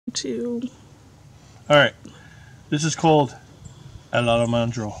2. All right. This is called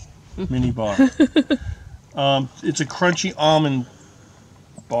Almendro mini bar. It's a crunchy almond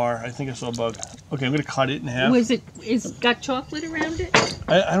bar. I think I saw a bug. Okay, I'm going to cut it in half. It's got chocolate around it?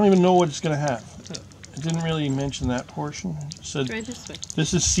 I don't even know what it's going to have. It didn't really mention that portion. It said, try this way.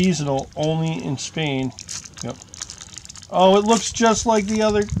 This is seasonal only in Spain. Yep. Oh, it looks just like the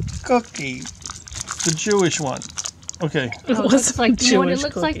other cookie. The Jewish one. Okay. It looks like you know what it Jewish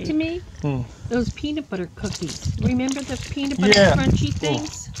looks cookie. like to me? Those peanut butter cookies. Remember the peanut butter crunchy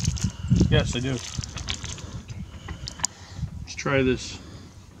things? Yes, I do. Let's try this.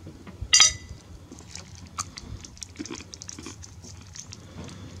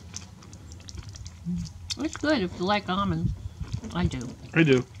 It's good if you like almonds. I do. I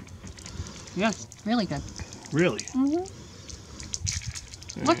do. Yes, really good. Really?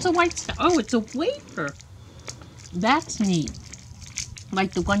 What's the white stuff? Oh, it's a wafer. That's neat.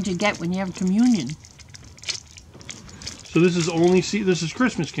 Like the ones you get when you have communion. So this is this is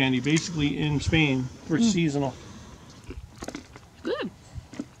Christmas candy, basically in Spain for seasonal. Good.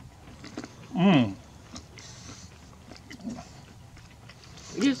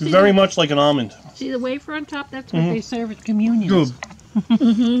 Very much like an almond. See the wafer on top? That's what they serve at communion. Good.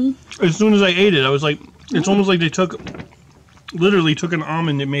 As soon as I ate it, I was like, it's almost like they literally took an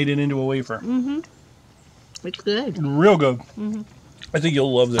almond and made it into a wafer. It's good. Real good. I think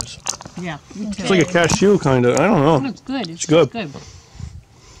you'll love this. Yeah. It's like a cashew kind of. I don't know. It's good. It's good. good.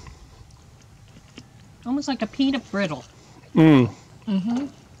 Almost like a peanut brittle. What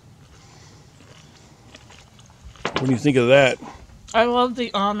do you think of that? I love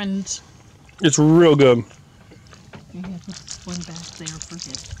the almonds. It's real good. You have one back there for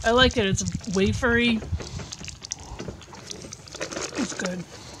him. I like it. It's wafery. It's good.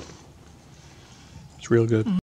 It's real good.